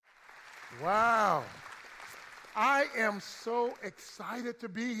Wow. I am so excited to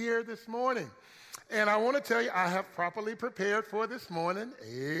be here this morning. And I want to tell you, I have properly prepared for this morning.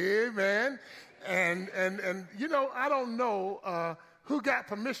 Amen. And you know, I don't know who got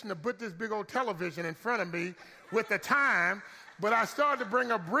permission to put this big old television in front of me with the time, but I started to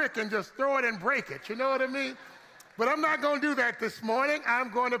bring a brick and just throw it and break it. You know what I mean? But I'm not going to do that this morning.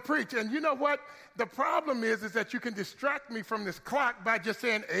 I'm going to preach. And you know what? The problem is that you can distract me from this clock by just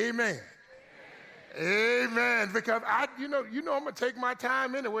saying amen. Amen. Because I'm going to take my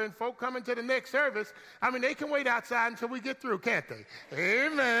time anyway, and folk coming to the next service, they can wait outside until we get through, can't they?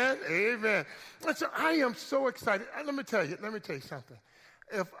 Amen. Amen. And so I am so excited. Let me tell you something.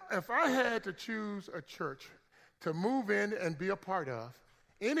 If I had to choose a church to move in and be a part of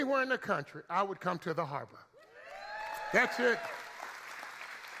anywhere in the country, I would come to the harbor. That's it.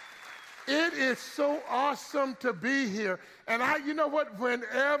 It is so awesome to be here. And you know what?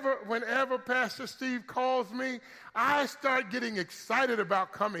 Whenever Pastor Steve calls me, I start getting excited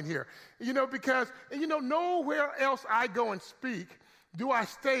about coming here. Because nowhere else I go and speak do I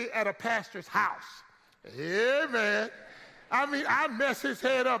stay at a pastor's house. Amen. I mess his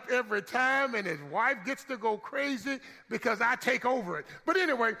head up every time, and his wife gets to go crazy because I take over it. But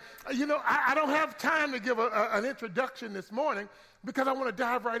anyway, I don't have time to give an introduction this morning because I want to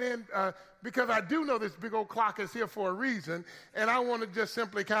dive right in because I do know this big old clock is here for a reason, and I want to just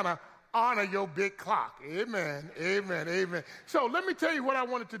simply kind of honor your big clock. Amen, amen, amen. So let me tell you what I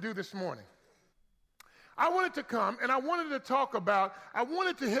wanted to do this morning. I wanted to come and I wanted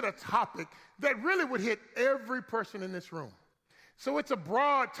to hit a topic that really would hit every person in this room. So it's a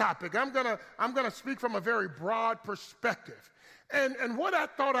broad topic. I'm gonna speak from a very broad perspective. And what I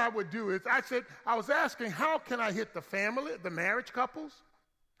thought I would do is I was asking, how can I hit the family, the marriage couples?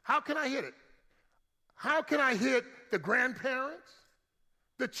 How can I hit it? How can I hit the grandparents,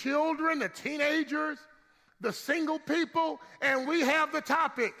 the children, the teenagers, the single people? And we have the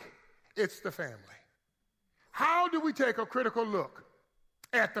topic. It's the family. How do we take a critical look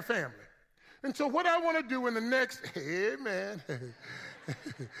at the family? And so what I want to do in the next,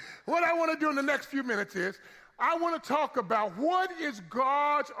 what I want to do in the next few minutes is I want to talk about what is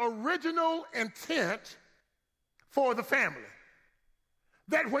God's original intent for the family.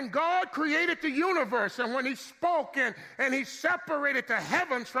 That when God created the universe and when he spoke and he separated the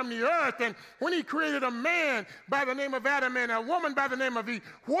heavens from the earth, and when he created a man by the name of Adam and a woman by the name of Eve,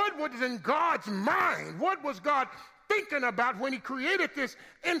 what was in God's mind? What was God thinking about when he created this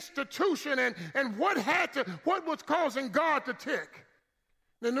institution, and what was causing God to tick?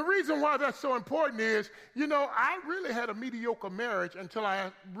 And the reason why that's so important is, I really had a mediocre marriage until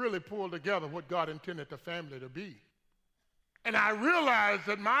I really pulled together what God intended the family to be. And I realized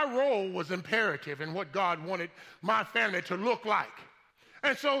that my role was imperative in what God wanted my family to look like.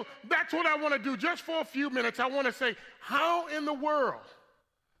 And so that's what I want to do. Just for a few minutes, I want to say, how in the world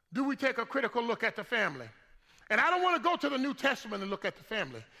do we take a critical look at the family? And I don't want to go to the New Testament and look at the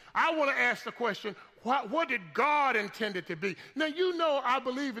family. I want to ask the question, what did God intend it to be? Now, I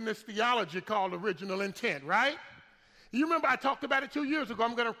believe in this theology called original intent, right? You remember I talked about it 2 years ago.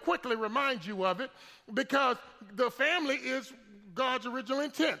 I'm going to quickly remind you of it because the family is God's original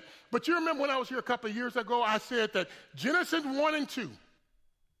intent. But you remember when I was here a couple of years ago, I said that Genesis 1 and 2,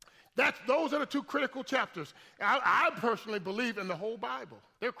 those are the two critical chapters. I personally believe in the whole Bible.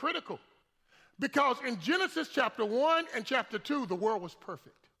 They're critical. Because in Genesis chapter 1 and chapter 2, the world was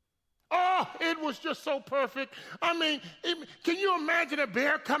perfect. Oh, it was just so perfect. Can you imagine a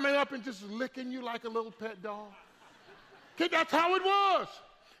bear coming up and just licking you like a little pet dog? That's how it was.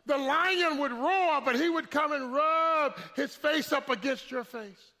 The lion would roar, but he would come and rub his face up against your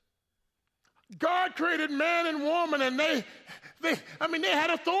face. God created man and woman, and they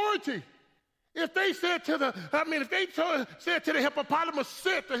had authority. If they said to the hippopotamus,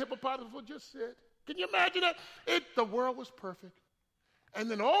 sit, the hippopotamus would just sit. Can you imagine that? The world was perfect. And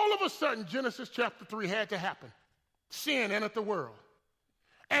then all of a sudden, Genesis chapter 3 had to happen. Sin entered the world.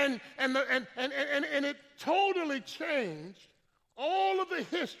 And it totally changed all of the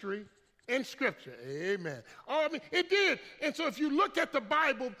history in Scripture. Amen. It did. And so if you look at the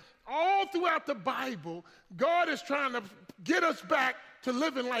Bible, all throughout the Bible, God is trying to get us back to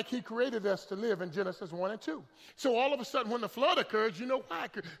living like he created us to live in Genesis 1 and 2. So all of a sudden when the flood occurs, you know why?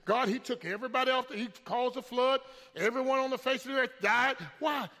 God, he took everybody off. He caused a flood. Everyone on the face of the earth died.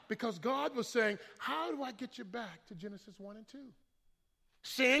 Why? Because God was saying, how do I get you back to Genesis 1 and 2?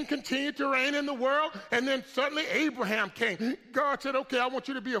 Sin continued to reign in the world, and then suddenly Abraham came. God said, okay, I want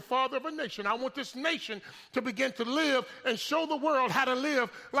you to be a father of a nation. I want this nation to begin to live and show the world how to live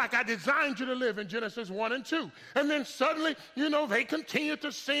like I designed you to live in Genesis 1 and 2. And then suddenly, they continued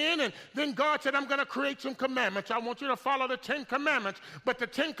to sin, and then God said, I'm going to create some commandments. I want you to follow the 10 commandments. But the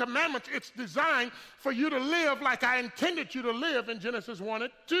 10 commandments, it's designed for you to live like I intended you to live in Genesis 1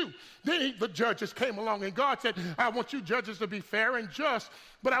 and 2. Then the judges came along, and God said, I want you judges to be fair and just,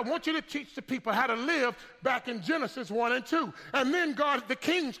 but I want you to teach the people how to live back in Genesis 1 and 2. And then the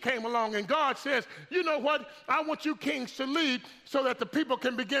kings came along, and God says, you know what? I want you kings to lead so that the people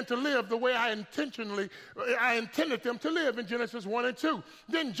can begin to live the way I intended them to live in Genesis 1 and 2.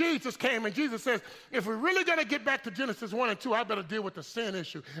 Then Jesus came, and Jesus says, if we're really going to get back to Genesis 1 and 2, I better deal with the sin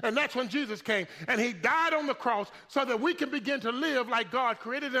issue. And that's when Jesus came, and he died on the cross so that we can begin to live like God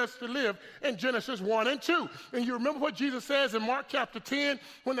created us to live in Genesis 1 and 2. And you remember what Jesus says in Mark chapter 10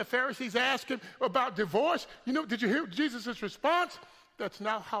 when the Pharisees asked him about divorce? Did you hear Jesus' response? That's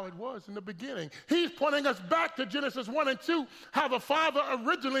not how it was in the beginning. He's pointing us back to Genesis 1 and 2, how the Father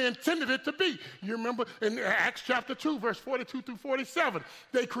originally intended it to be. You remember in Acts chapter 2, verse 42 through 47,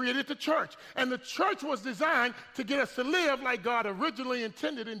 they created the church. And the church was designed to get us to live like God originally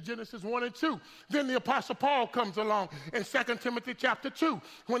intended in Genesis 1 and 2. Then the Apostle Paul comes along in 2 Timothy chapter 2,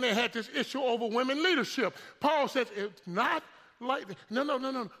 when they had this issue over women leadership. Paul says, it's not like that.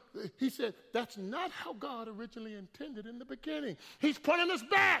 No. He said, that's not how God originally intended in the beginning. He's pointing us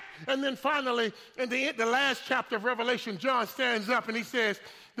back. And then finally, in the last chapter of Revelation, John stands up and he says,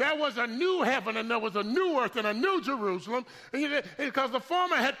 there was a new heaven and there was a new earth and a new Jerusalem, because the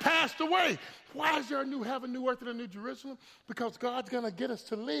former had passed away. Why is there a new heaven, new earth, and a new Jerusalem? Because God's going to get us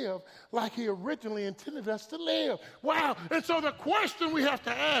to live like he originally intended us to live. Wow. And so the question we have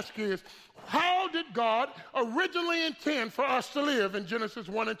to ask is, how did God originally intend for us to live in Genesis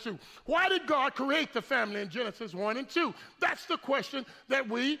 1 and 2? Why did God create the family in Genesis 1 and 2? That's the question that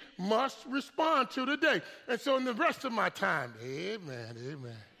we must respond to today. And so in the rest of my time, amen.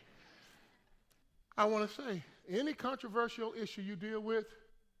 I want to say, any controversial issue you deal with,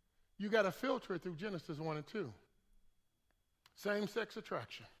 you got to filter it through Genesis 1 and 2. Same-sex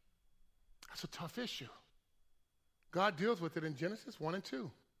attraction. That's a tough issue. God deals with it in Genesis 1 and 2.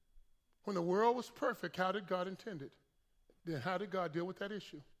 When the world was perfect, how did God intend it? Then how did God deal with that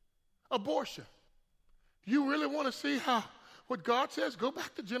issue? Abortion. You really want to see what God says? Go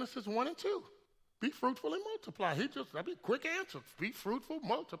back to Genesis 1 and 2. Be fruitful and multiply. That'd be a quick answer. Be fruitful,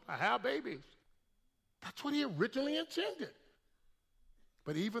 multiply, have babies. That's what he originally intended.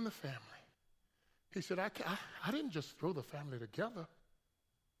 But even the family. He said, I didn't just throw the family together.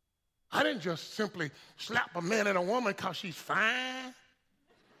 I didn't just simply slap a man and a woman because she's fine.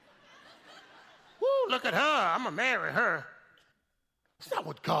 Woo, look at her. I'm going to marry her. That's not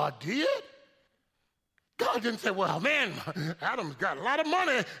what God did. God didn't say, well, man, Adam's got a lot of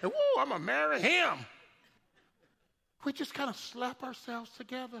money, and woo, I'm going to marry him. We just kind of slap ourselves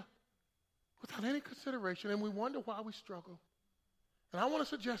together without any consideration, and we wonder why we struggle. And I want to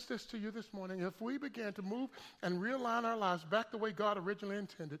suggest this to you this morning. If we begin to move and realign our lives back the way God originally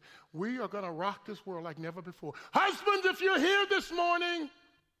intended, we are going to rock this world like never before. Husbands, if you're here this morning,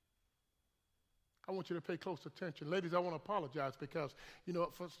 I want you to pay close attention. Ladies, I want to apologize because,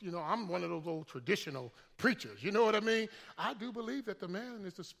 I'm one of those old traditional preachers. You know what I mean? I do believe that the man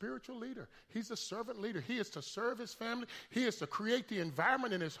is the spiritual leader. He's the servant leader. He is to serve his family. He is to create the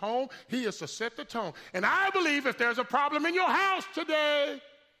environment in his home. He is to set the tone. And I believe if there's a problem in your house today,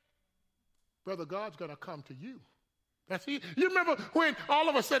 Brother God's going to come to you. You remember when all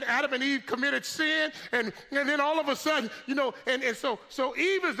of a sudden Adam and Eve committed sin, and then all of a sudden, so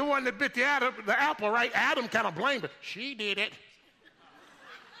Eve is the one that bit the apple, right? Adam kind of blamed her. She did it.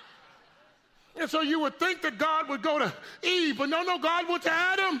 And so you would think that God would go to Eve, but no, God went to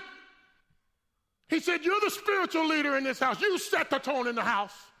Adam. He said, you're the spiritual leader in this house. You set the tone in the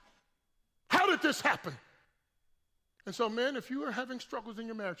house. How did this happen? And so, men, if you are having struggles in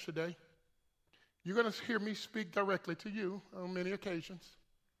your marriage today, you're going to hear me speak directly to you on many occasions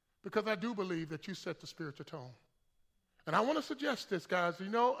because I do believe that you set the spiritual tone. And I want to suggest this, guys,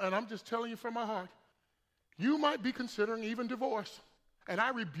 and I'm just telling you from my heart, you might be considering even divorce. And I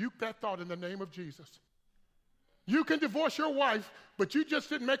rebuke that thought in the name of Jesus. You can divorce your wife, but you just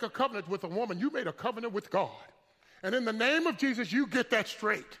didn't make a covenant with a woman. You made a covenant with God. And in the name of Jesus, you get that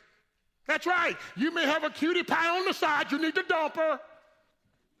straight. That's right. You may have a cutie pie on the side. You need to dump her.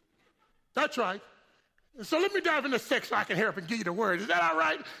 That's right. So let me dive into sex so I can help and give you the word. Is that all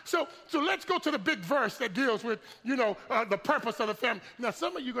right? So let's go to the big verse that deals with, the purpose of the family. Now,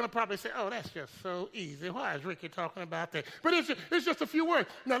 some of you are going to probably say, oh, that's just so easy. Why is Ricky talking about that? But it's just a few words.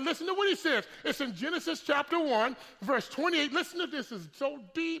 Now, listen to what he says. It's in Genesis chapter 1, verse 28. Listen to this. It's so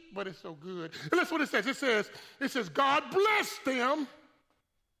deep, but it's so good. And listen what it says. It says, God blessed them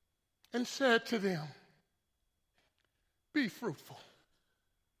and said to them, be fruitful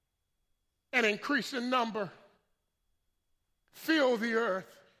and increase in number, fill the earth,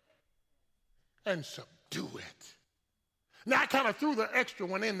 and subdue it. Now, I kind of threw the extra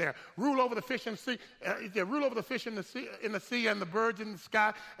one in there. Rule over the fish in the sea. Rule over the fish in the sea and the birds in the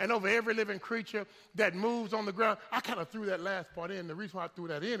sky and over every living creature that moves on the ground. I kind of threw that last part in. The reason why I threw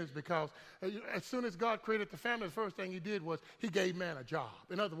that in is because as soon as God created the family, the first thing he did was he gave man a job.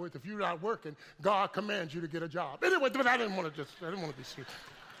 In other words, if you're not working, God commands you to get a job. Anyway, but I didn't want to be serious.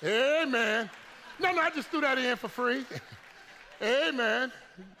 Amen. No, I just threw that in for free. Amen.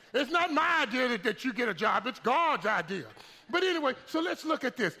 It's not my idea that you get a job. It's God's idea. But anyway, so let's look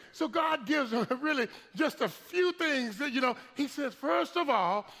at this. So God gives them really just a few things that, he says, first of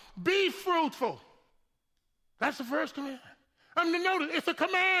all, be fruitful. That's the first command. I mean, notice, it's a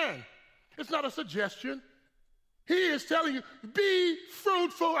command. It's not a suggestion. He is telling you, be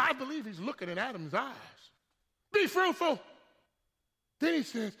fruitful. I believe he's looking in Adam's eyes. Be fruitful. Then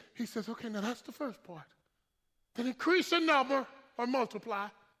he says, okay, now that's the first part. Then increase in number or multiply.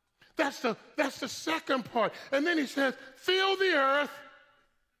 That's the second part. And then he says, fill the earth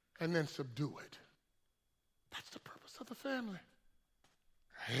and then subdue it. That's the purpose of the family.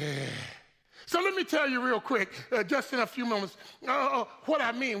 Yeah. So let me tell you real quick, just in a few moments, what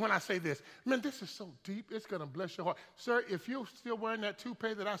I mean when I say this. Man, this is so deep, it's going to bless your heart. Sir, if you're still wearing that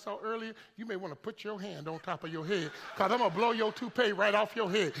toupee that I saw earlier, you may want to put your hand on top of your head because I'm going to blow your toupee right off your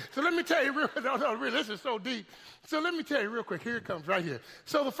head. So let me tell you really, this is so deep. So let me tell you real quick, here it comes right here.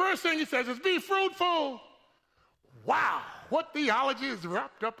 So the first thing he says is be fruitful. Wow, what theology is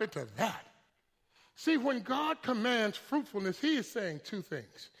wrapped up into that? See, when God commands fruitfulness, he is saying two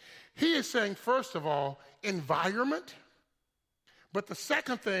things. He is saying, first of all, environment. But the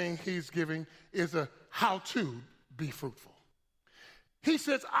second thing he's giving is a how to be fruitful. He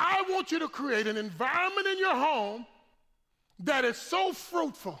says, I want you to create an environment in your home that is so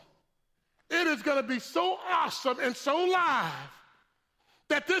fruitful. It is going to be so awesome and so live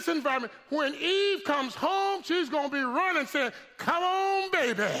that this environment, when Eve comes home, she's going to be running saying, come on,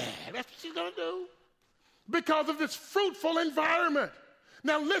 baby. That's what she's going to do. Because of this fruitful environment.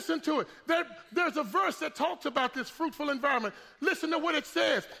 Now listen to it. There's a verse that talks about this fruitful environment. Listen to what it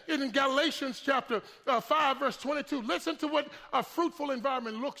says in Galatians chapter 5, verse 22. Listen to what a fruitful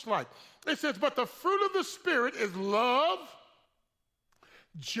environment looks like. It says, but the fruit of the Spirit is love,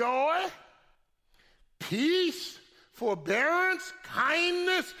 joy, peace, forbearance,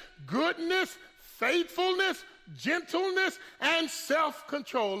 kindness, goodness, faithfulness, gentleness, and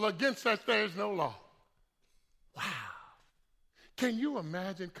self-control. Against such there is no law. Wow. Can you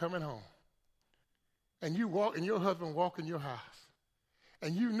imagine coming home and you walk and your husband walk in your house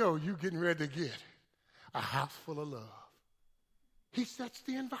and you know you're getting ready to get a house full of love? He sets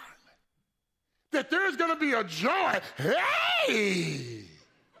the environment. That there's going to be a joy. Hey!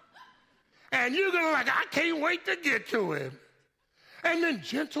 And you're going to I can't wait to get to him. And then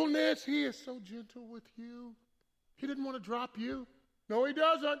gentleness. He is so gentle with you. He didn't want to drop you. No, he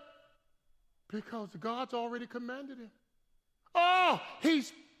doesn't. Because God's already commanded him. Oh,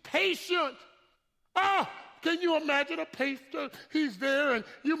 he's patient. Oh, can you imagine a patient? He's there and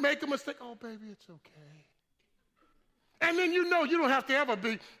you make a mistake. Oh, baby, it's okay. And then you don't have to ever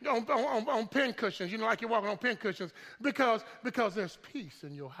be on pin cushions, like you're walking on pin cushions because there's peace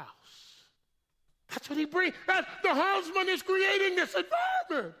in your house. That's what he brings. The husband is creating this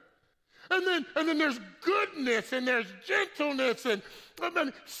environment. And then there's goodness and there's gentleness and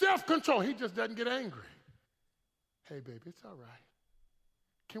self-control. He just doesn't get angry. Hey, baby, it's all right.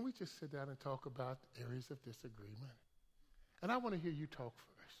 Can we just sit down and talk about areas of disagreement? And I want to hear you talk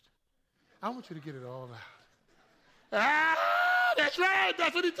first. I want you to get it all out. That's right.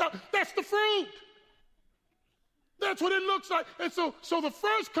 That's what he talks. That's the fruit. That's what it looks like. And so the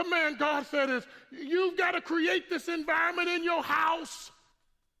first command God said is, you've got to create this environment in your house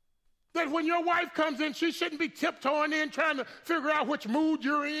that when your wife comes in, she shouldn't be tiptoeing in trying to figure out which mood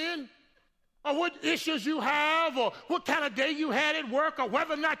you're in, or what issues you have, or what kind of day you had at work, or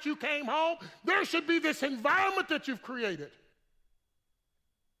whether or not you came home. There should be this environment that you've created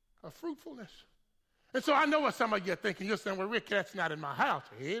of fruitfulness. And so I know what some of you are thinking. You're saying, well, Rick, that's not in my house.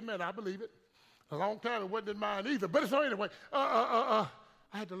 Amen, I believe it. A long time it wasn't in mine either. But so anyway, I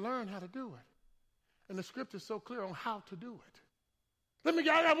had to learn how to do it. And the scripture is so clear on how to do it.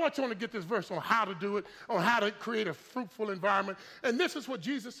 I want you to get this verse on how to do it, on how to create a fruitful environment. And this is what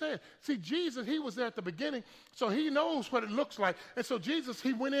Jesus said. See, Jesus, he was there at the beginning, so he knows what it looks like. And so Jesus,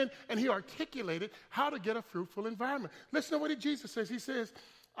 he went in and he articulated how to get a fruitful environment. Listen to what Jesus says. He says,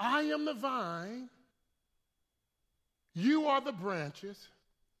 I am the vine, you are the branches.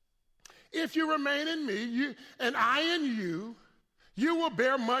 If you remain in me, and I in you, you will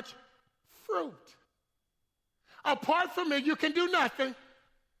bear much fruit. Apart from me, you can do nothing.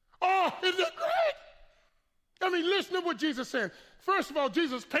 Oh, isn't it great? I mean, listen to what Jesus said. First of all,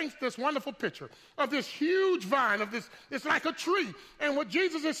 Jesus paints this wonderful picture of this huge vine, it's like a tree. And what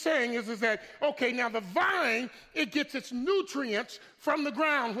Jesus is saying is that, okay, now the vine, it gets its nutrients from the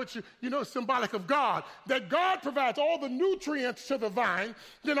ground, which, is symbolic of God. That God provides all the nutrients to the vine.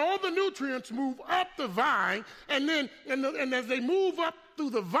 Then all the nutrients move up the vine. And then, and as they move up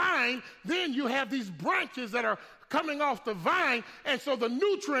through the vine, then you have these branches that are coming off the vine, and so the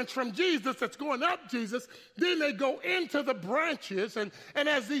nutrients from Jesus that's going up Jesus, then they go into the branches, and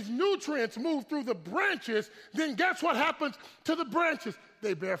as these nutrients move through the branches, then guess what happens to the branches?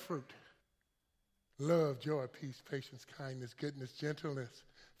 They bear fruit. Love, joy, peace, patience, kindness, goodness, gentleness,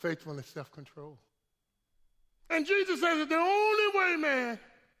 faithfulness, self-control. And Jesus says that the only way, man,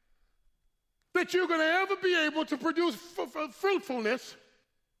 that you're going to ever be able to produce fruitfulness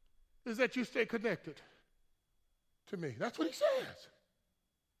is that you stay connected to me. That's what he says.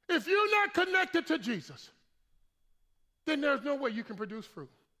 If you're not connected to Jesus, then there's no way you can produce fruit.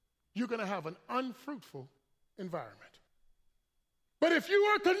 You're going to have an unfruitful environment. But if you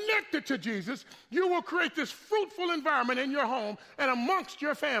are connected to Jesus, you will create this fruitful environment in your home and amongst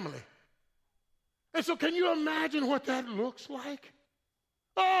your family. And so can you imagine what that looks like?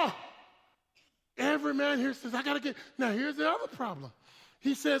 Oh, every man here says, I got to get. Now, here's the other problem.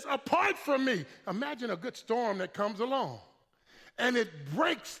 He says, apart from me, imagine a good storm that comes along, and it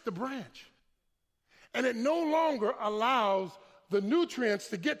breaks the branch, and it no longer allows the nutrients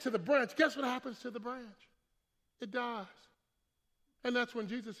to get to the branch. Guess what happens to the branch? It dies. And that's when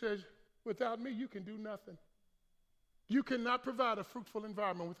Jesus says, without me, you can do nothing. You cannot provide a fruitful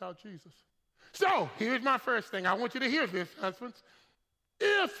environment without Jesus. So, here's my first thing. I want you to hear this, husbands.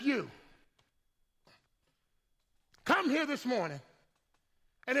 If you come here this morning,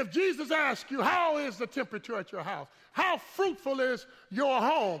 and if Jesus asks you, how is the temperature at your house? How fruitful is your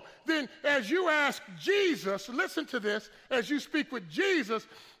home? Then as you ask Jesus, listen to this, as you speak with Jesus,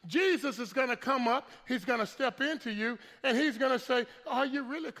 Jesus is going to come up, he's going to step into you, and he's going to say, are you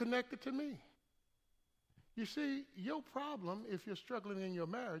really connected to me? You see, your problem, if you're struggling in your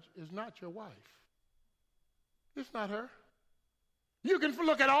marriage, is not your wife. It's not her. You can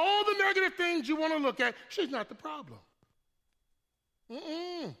look at all the negative things you want to look at. She's not the problem.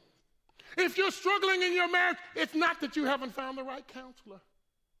 If you're struggling in your marriage, it's not that you haven't found the right counselor.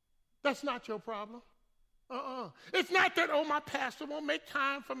 That's not your problem. It's not that, my pastor won't make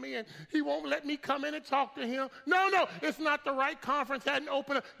time for me and he won't let me come in and talk to him. No, it's not the right conference hadn't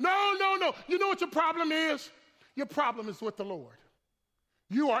opened up. No. You know what your problem is? Your problem is with the Lord.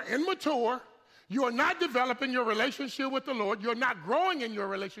 You are immature. You are not developing your relationship with the Lord. You're not growing in your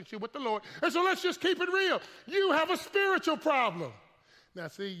relationship with the Lord. And so let's just keep it real. You have a spiritual problem. Now,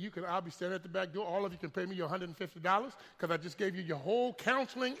 see, I'll be standing at the back door. All of you can pay me your $150 because I just gave you your whole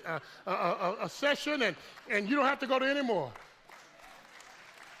counseling a session, and you don't have to go to any more.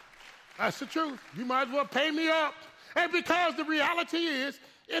 That's the truth. You might as well pay me up. And because the reality is,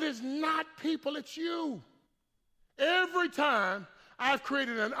 it is not people, it's you. Every time I've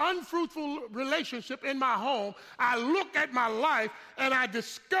created an unfruitful relationship in my home, I look at my life and I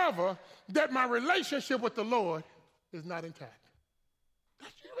discover that my relationship with the Lord is not intact.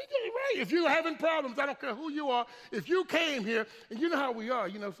 Right. If you're having problems, I don't care who you are. If you came here, and you know how we are,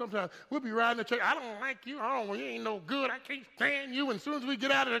 sometimes we'll be riding the church. I don't like you. You ain't no good. I can't stand you. And as soon as we get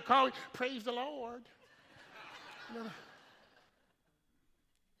out of the car, we praise the Lord.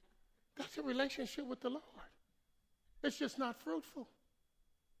 That's a relationship with the Lord. It's just not fruitful.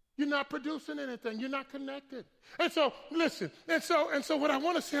 You're not producing anything. You're not connected. And so, listen. And so what I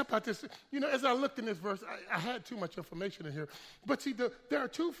want to say about this, as I looked in this verse, I had too much information in here. But see, there are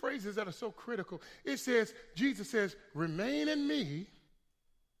two phrases that are so critical. It says, Jesus says, remain in me.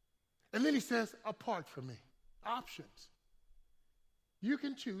 And then he says, apart from me. Options. You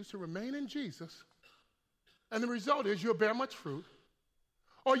can choose to remain in Jesus, and the result is you'll bear much fruit.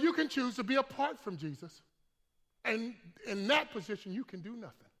 Or you can choose to be apart from Jesus, and in that position, you can do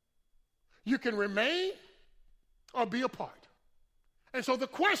nothing. You can remain or be apart. And so the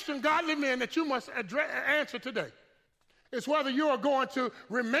question, godly men, that you must answer today It's whether you are going to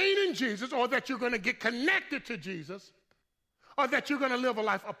remain in Jesus or that you're going to get connected to Jesus or that you're going to live a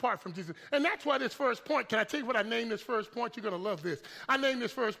life apart from Jesus. And that's why this first point, can I tell you what I named this first point? You're going to love this. I named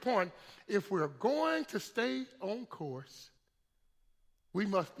this first point, if we're going to stay on course, we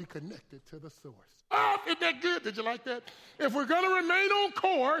must be connected to the source. Oh, isn't that good? Did you like that? If we're going to remain on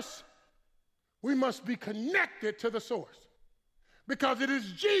course, we must be connected to the source. Because it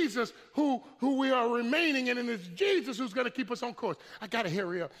is Jesus who we are remaining in, and it's Jesus who's going to keep us on course. I got to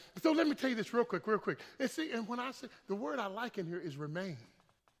hurry up. So let me tell you this real quick. And see, and when I say, the word I like in here is remain.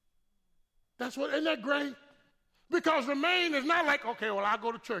 That's what, isn't that great? Because remain is not like, okay, well, I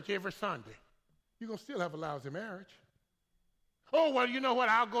go to church every Sunday. You're going to still have a lousy marriage. Oh, well, you know what?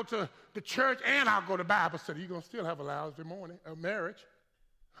 I'll go to the church and I'll go to Bible study. You're going to still have a lousy marriage.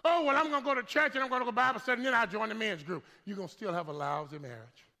 Oh, well, I'm going to go to church and I'm going to go to Bible study and then I'll join the men's group. You're going to still have a lousy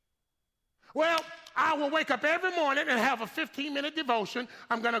marriage. Well, I will wake up every morning and have a 15-minute devotion.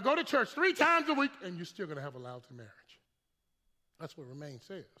 I'm going to go to church 3 times a week and you're still going to have a lousy marriage. That's what remain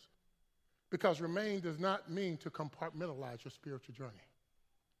says. Because remain does not mean to compartmentalize your spiritual journey.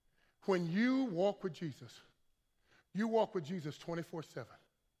 When you walk with Jesus, you walk with Jesus 24/7.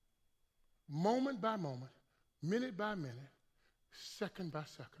 Moment by moment, minute by minute, second by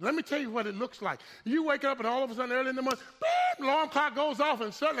second. Let me tell you what it looks like. You wake up and all of a sudden early in the morning, boom, alarm clock goes off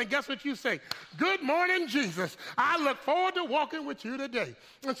and suddenly guess what you say? Good morning, Jesus. I look forward to walking with you today.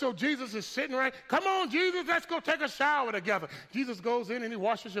 And so Jesus is sitting right. Come on, Jesus, let's go take a shower together. Jesus goes in and he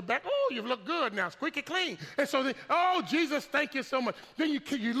washes your back. Oh, you look good now, squeaky clean. And so then, oh, Jesus, thank you so much. Then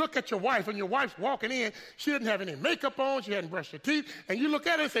you look at your wife and your wife's walking in. She didn't have any makeup on. She hadn't brushed her teeth. And you look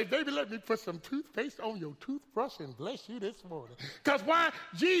at her and say, baby, let me put some toothpaste on your toothbrush and bless you this morning. Because why?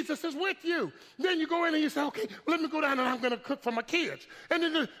 Jesus is with you. Then you go in and you say, okay, well, let me go down and I'm going to cook for my kids. And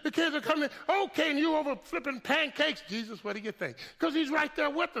then the kids are coming in, okay, and you over flipping pancakes. Jesus, what do you think? Because he's right there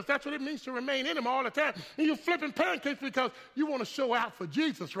with us. That's what it means to remain in him all the time. And you're flipping pancakes because you want to show out for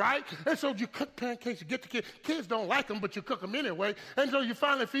Jesus, right? And so you cook pancakes, you get the kids. Kids don't like them, but you cook them anyway. And so you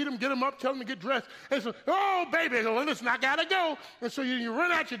finally feed them, get them up, tell them to get dressed. And so, oh, baby, well, listen, I got to go. And so you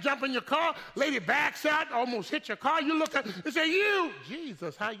run out, you jump in your car, lady backs out, almost hit your car. You look at and say, you,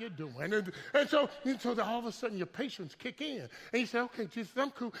 Jesus, how you doing? And so all of a sudden your patience kick in. And you say, okay, Jesus, I'm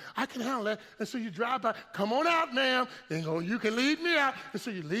cool. I can handle that. And so you drive by, come on out, ma'am. And go, you can lead me out. And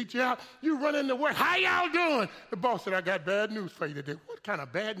so you lead you out. You run into work. How y'all doing? The boss said, I got bad news for you today. What kind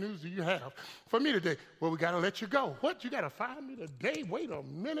of bad news do you have for me today? Well, we got to let you go. What? You got to fire me today? Wait a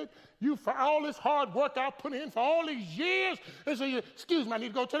minute. You for all this hard work I put in for all these years. And so you, excuse me, I need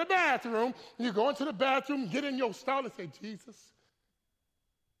to go to the bathroom. And you go into the bathroom, get in your stall and say, Jesus,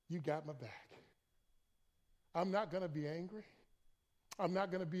 you got my back. I'm not going to be angry. I'm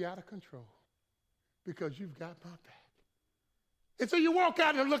not going to be out of control because you've got my back. And so you walk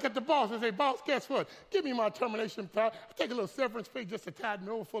out and look at the boss and say, boss, guess what? Give me my termination power. I take a little severance pay just to tide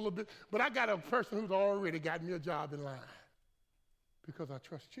me over for a little bit, but I got a person who's already got me a job in line because I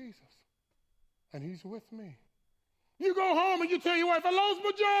trust Jesus and he's with me. You go home and you tell your wife, I lost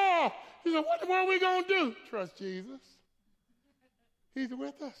my job. She said, what are we going to do? Trust Jesus. He's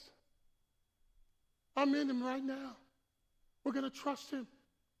with us. I'm in him right now. We're going to trust him.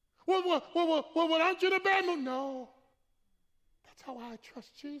 Well, aren't you in a bad mood? No. That's how I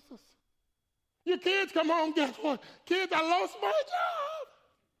trust Jesus. Your kids come home, guess what? Kids, I lost my job.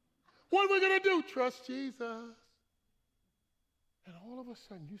 What are we going to do? Trust Jesus. And all of a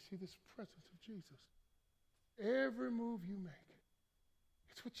sudden, you see this presence of Jesus. Every move you make,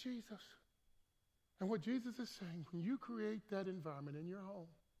 it's with Jesus. And what Jesus is saying, when you create that environment in your home,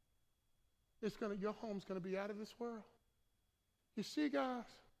 your home's going to be out of this world. You see, guys,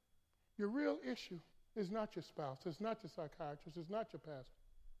 your real issue is not your spouse. It's not your psychiatrist. It's not your pastor.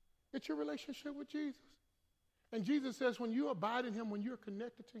 It's your relationship with Jesus. And Jesus says when you abide in him, when you're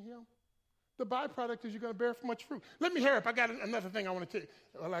connected to him, the byproduct is you're going to bear much fruit. Let me hurry up. I got another thing I want to tell you.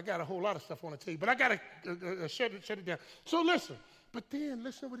 Well, I got a whole lot of stuff I want to tell you, but I got to shut it down. So listen. But then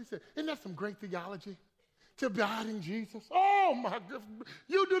listen to what he said. Isn't that some great theology? To abide in Jesus. Oh, my goodness.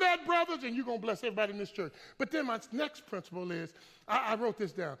 You do that, brothers, and you're going to bless everybody in this church. But then my next principle is, I wrote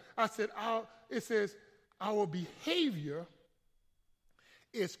this down. I said, it says, our behavior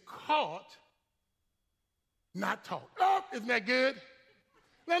is caught, not taught. Oh, isn't that good?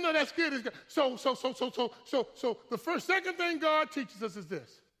 No, that's good. It's good. So the second thing God teaches us is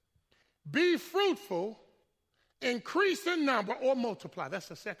this. Be fruitful, increase in number, or multiply. That's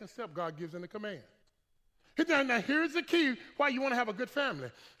the second step God gives in the command. Now, here's the key why you want to have a good family.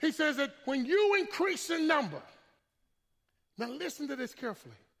 He says that when you increase in number, now listen to this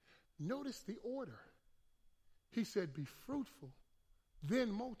carefully. Notice the order. He said, be fruitful,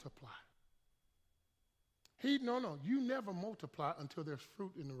 then multiply. No, you never multiply until there's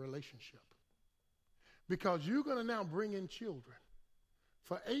fruit in the relationship. Because you're going to now bring in children.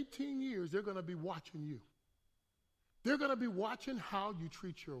 For 18 years, they're going to be watching you. They're going to be watching how you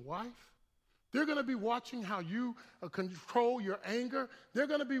treat your wife. They're going to be watching how you control your anger. They're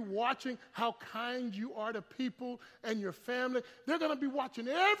going to be watching how kind you are to people and your family. They're going to be watching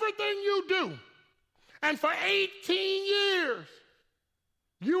everything you do. And for 18 years,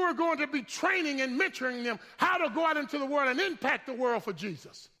 you are going to be training and mentoring them how to go out into the world and impact the world for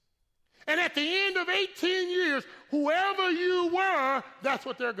Jesus. And at the end of 18 years, whoever you were, that's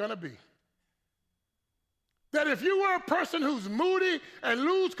what they're going to be. That if you were a person who's moody and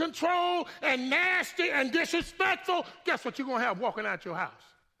lose control and nasty and disrespectful, guess what you're going to have walking out your house?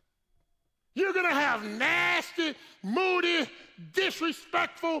 You're going to have nasty, moody,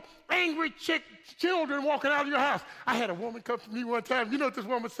 disrespectful, angry children walking out of your house. I had a woman come to me one time. You know what this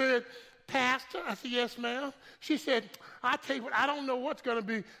woman said? Pastor? I said, yes, ma'am. She said, I tell you what, I don't know what's going to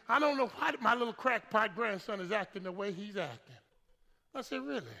be. I don't know why my little crackpot grandson is acting the way he's acting. I said,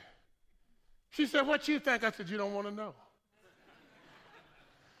 really? She said, what you think? I said, you don't want to know.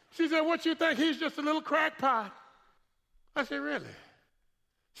 She said, what you think? He's just a little crackpot. I said, really?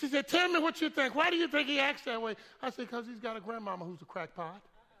 She said, tell me what you think. Why do you think he acts that way? I said, because he's got a grandmama who's a crackpot.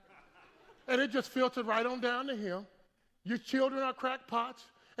 And it just filtered right on down to him. Your children are crackpots,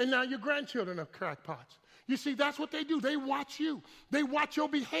 and now your grandchildren are crackpots. You see, that's what they do. They watch you. They watch your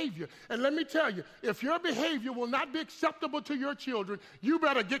behavior. And let me tell you, if your behavior will not be acceptable to your children, you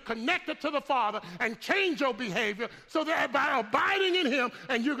better get connected to the Father and change your behavior so that by abiding in him,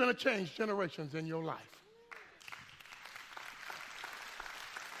 and you're going to change generations in your life.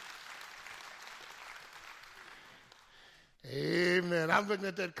 Amen. I'm looking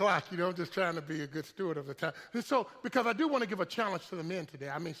at that clock. I'm just trying to be a good steward of the time. And so, because I do want to give a challenge to the men today.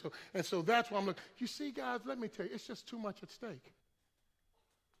 So that's why I'm looking. You see, guys, let me tell you, it's just too much at stake.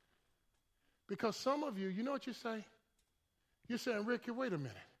 Because some of you, you know what you say? You're saying, Ricky, wait a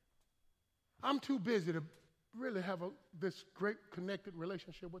minute. I'm too busy to really have this great connected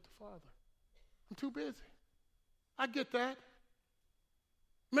relationship with the Father. I'm too busy. I get that.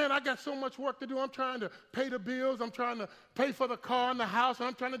 Man, I got so much work to do. I'm trying to pay the bills. I'm trying to pay for the car and the house. And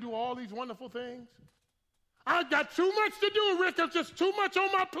I'm trying to do all these wonderful things. I got too much to do, Rick. There's just too much on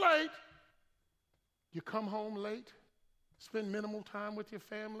my plate. You come home late, spend minimal time with your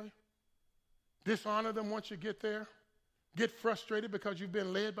family, dishonor them once you get there, get frustrated because you've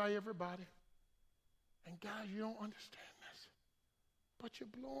been led by everybody. And guys, you don't understand this, but you're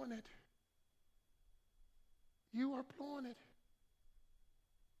blowing it. You are blowing it.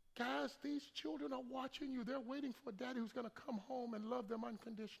 Guys, these children are watching you. They're waiting for a daddy who's going to come home and love them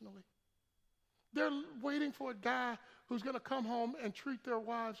unconditionally. They're waiting for a guy who's going to come home and treat their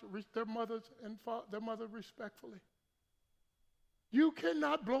wives, their mothers, and their mother respectfully. You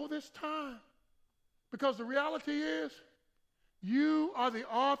cannot blow this time because the reality is you are the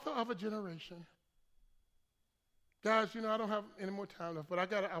author of a generation. Guys, I don't have any more time left, but I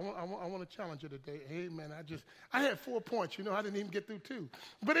want to challenge you today. Amen. I had 4 points. I didn't even get through 2.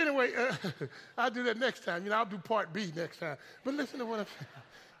 But anyway, I'll do that next time. I'll do part B next time. But listen to what I'm saying.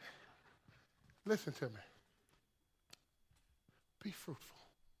 Listen to me. Be fruitful.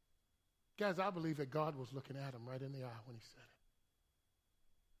 Guys, I believe that God was looking at him right in the eye when he said it.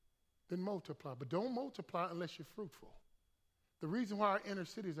 Then multiply. But don't multiply unless you're fruitful. The reason why our inner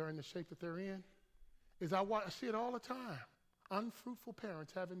cities are in the shape that they're in is I see it all the time. Unfruitful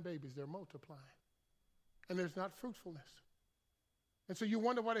parents having babies, they're multiplying. And there's not fruitfulness. And so you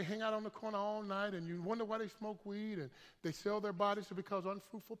wonder why they hang out on the corner all night, and you wonder why they smoke weed and they sell their bodies because of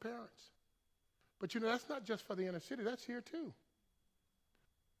unfruitful parents. But that's not just for the inner city, that's here too.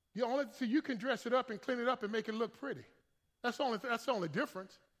 You can dress it up and clean it up and make it look pretty. That's the only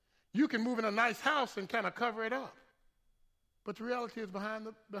difference. You can move in a nice house and kind of cover it up. But the reality is behind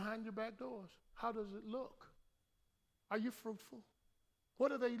your back doors. How does it look? Are you fruitful?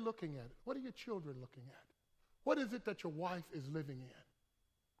 What are they looking at? What are your children looking at? What is it that your wife is living in?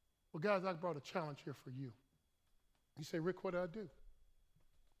 Well, guys, I brought a challenge here for you. You say, Rick, what do I do?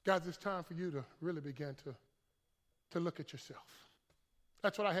 Guys, it's time for you to really begin to look at yourself.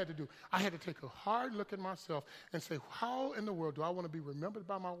 That's what I had to do. I had to take a hard look at myself and say, how in the world do I want to be remembered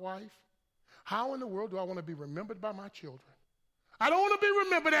by my wife? How in the world do I want to be remembered by my children? I don't want to be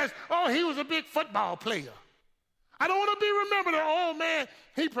remembered as, he was a big football player. I don't want to be remembered as, man,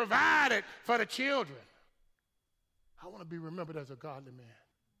 he provided for the children. I want to be remembered as a godly man.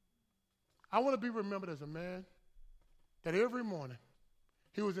 I want to be remembered as a man that every morning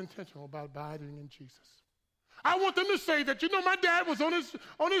he was intentional about abiding in Jesus. I want them to say that, my dad was on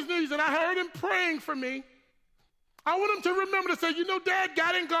his knees and I heard him praying for me. I want them to remember to say, Dad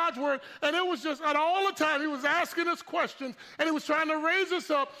got in God's word, and it was just, at all the time, he was asking us questions, and he was trying to raise us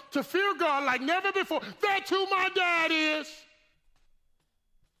up to fear God like never before. That's who my dad is.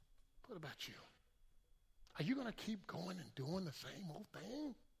 What about you? Are you going to keep going and doing the same old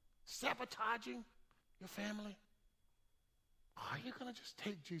thing? Sabotaging your family? Or are you going to just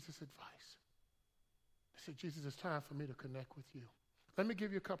take Jesus' advice? Say, Jesus, it's time for me to connect with you. Let me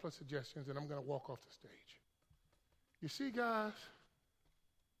give you a couple of suggestions, and I'm going to walk off the stage. You see, guys,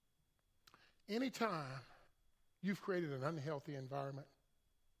 anytime you've created an unhealthy environment,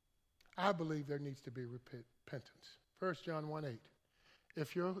 I believe there needs to be repentance. 1 John 1:8.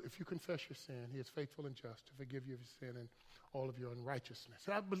 If you confess your sin, he is faithful and just to forgive you of your sin and all of your unrighteousness.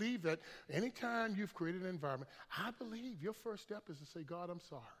 I believe that anytime you've created an environment, I believe your first step is to say, God, I'm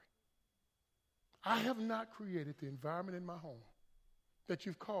sorry. I have not created the environment in my home that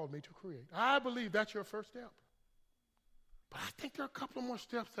you've called me to create. I believe that's your first step. But I think there are a couple more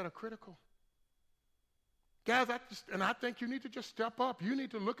steps that are critical. Guys, I think you need to just step up. You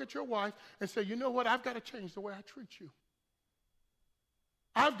need to look at your wife and say, you know what? I've got to change the way I treat you.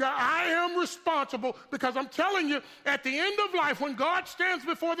 I am responsible, because I'm telling you, at the end of life, when God stands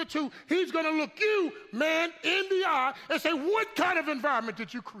before the two, he's going to look you, man, in the eye and say, what kind of environment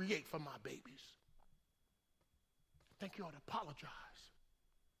did you create for my babies? I think you ought to apologize.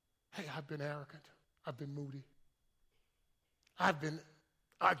 Hey, I've been arrogant. I've been moody. I've been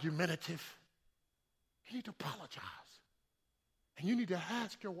argumentative. You need to apologize. And you need to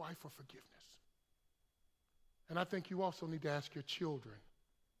ask your wife for forgiveness. And I think you also need to ask your children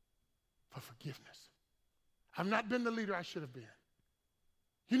for forgiveness. I've not been the leader I should have been.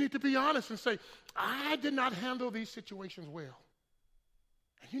 You need to be honest and say, I did not handle these situations well.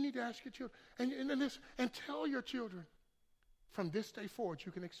 And you need to ask your children. And tell your children, from this day forward,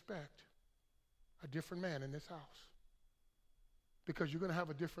 you can expect a different man in this house. Because you're going to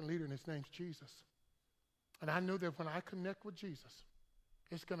have a different leader, and his name's Jesus. And I know that when I connect with Jesus,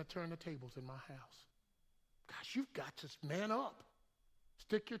 it's going to turn the tables in my house. Gosh, you've got to man up.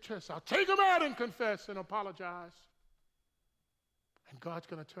 Stick your chest out. Take them out and confess and apologize. And God's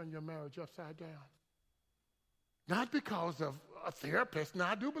going to turn your marriage upside down. Not because of a therapist. Now,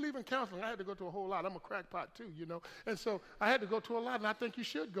 I do believe in counseling. I had to go to a whole lot. I'm a crackpot too, And so I had to go to a lot, and I think you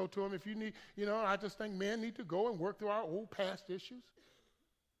should go to them if you need, I just think men need to go and work through our old past issues.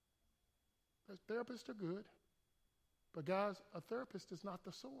 Therapists are good. But guys, a therapist is not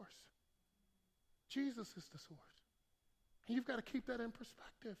the source. Jesus is the source. And you've got to keep that in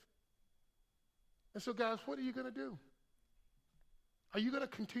perspective. And so, guys, what are you going to do? Are you going to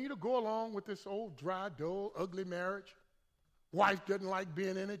continue to go along with this old, dry, dull, ugly marriage? Wife doesn't like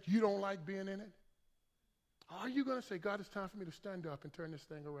being in it. You don't like being in it. Or are you going to say, God, it's time for me to stand up and turn this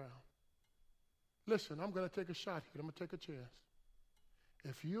thing around? Listen, I'm going to take a shot here. I'm going to take a chance.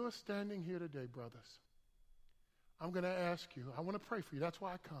 If you're standing here today, brothers, I'm going to ask you, I want to pray for you. That's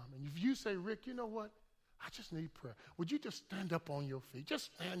why I come. And if you say, Rick, you know what? I just need prayer. Would you just stand up on your feet?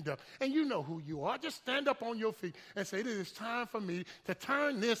 Just stand up. And you know who you are. Just stand up on your feet and say, it is time for me to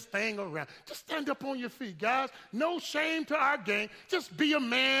turn this thing around. Just stand up on your feet, guys. No shame to our game. Just be a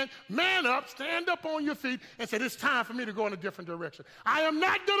man. Man up. Stand up on your feet and say, it's time for me to go in a different direction. I am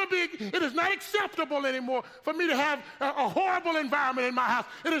not going to be, it is not acceptable anymore for me to have a horrible environment in my house.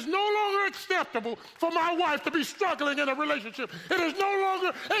 It is no longer acceptable for my wife to be struggling in a relationship. It is no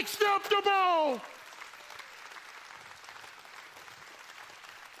longer acceptable.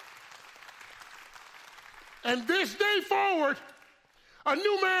 And this day forward, a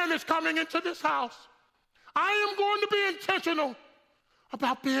new man is coming into this house. I am going to be intentional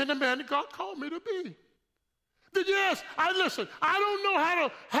about being the man that God called me to be. Yes, I don't know how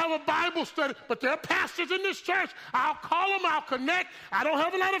to have a Bible study, but there are pastors in this church. I'll call them, I'll connect. I don't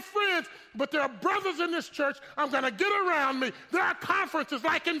have a lot of friends, but there are brothers in this church. I'm going to get around me. There are conferences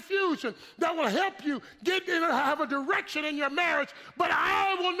like Infusion that will help you get in and have a direction in your marriage, but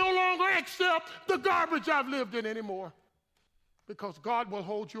I will no longer accept the garbage I've lived in anymore, because God will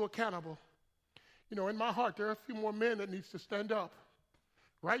hold you accountable. In my heart, there are a few more men that needs to stand up.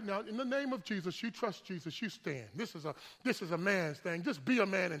 Right now, in the name of Jesus, you trust Jesus, you stand. This is a man's thing. Just be a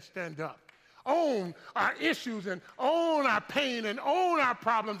man and stand up. Own our issues and own our pain and own our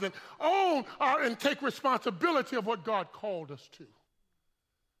problems and and take responsibility of what God called us to.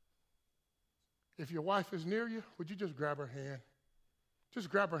 If your wife is near you, would you just grab her hand? Just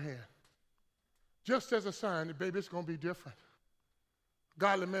grab her hand. Just as a sign that, baby, it's going to be different.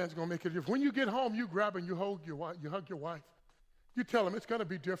 Godly man's going to make it different. When you get home, you grab her and you hug your wife. You tell them it's going to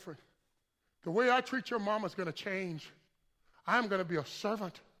be different. The way I treat your mama is going to change. I'm going to be a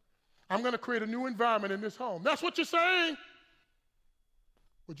servant. I'm going to create a new environment in this home. That's what you're saying.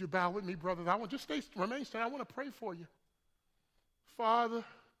 Would you bow with me, brothers? I want just remain standing. I want to pray for you. Father,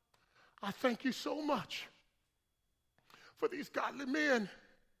 I thank you so much for these godly men.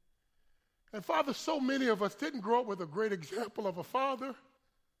 And Father, so many of us didn't grow up with a great example of a father.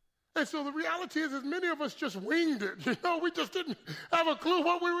 And so the reality is many of us just winged it. You know, we just didn't have a clue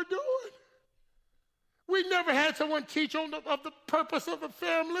what we were doing. We never had someone teach of the purpose of the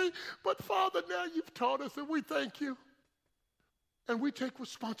family. But Father, now you've taught us, and we thank you. And we take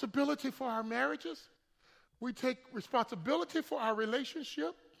responsibility for our marriages. We take responsibility for our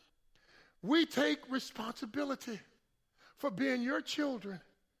relationship. We take responsibility for being your children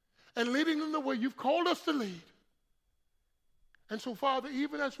and leading them the way you've called us to lead. And so, Father,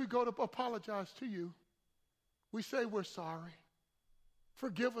 even as we go to apologize to you, we say we're sorry.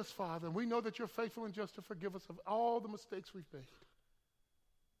 Forgive us, Father. And we know that you're faithful and just to forgive us of all the mistakes we've made.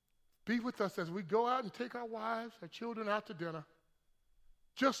 Be with us as we go out and take our wives, our children out to dinner,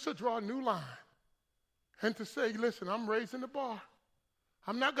 just to draw a new line and to say, listen, I'm raising the bar.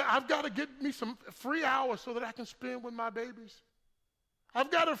 I've got to get me some free hours so that I can spend with my babies. I've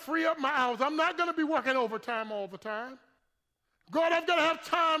got to free up my hours. I'm not going to be working overtime all the time. God, I've got to have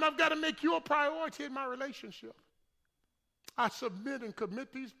time. I've got to make you a priority in my relationship. I submit and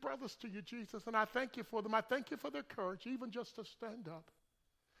commit these brothers to you, Jesus, and I thank you for them. I thank you for their courage, even just to stand up.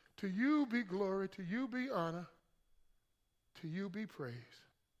 To you be glory, to you be honor, to you be praise.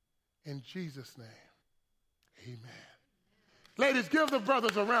 In Jesus' name, amen. Ladies, give the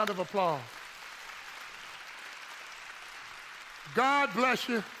brothers a round of applause. God bless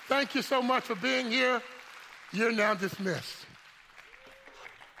you. Thank you so much for being here. You're now dismissed.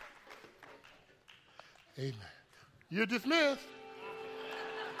 Amen. You're dismissed.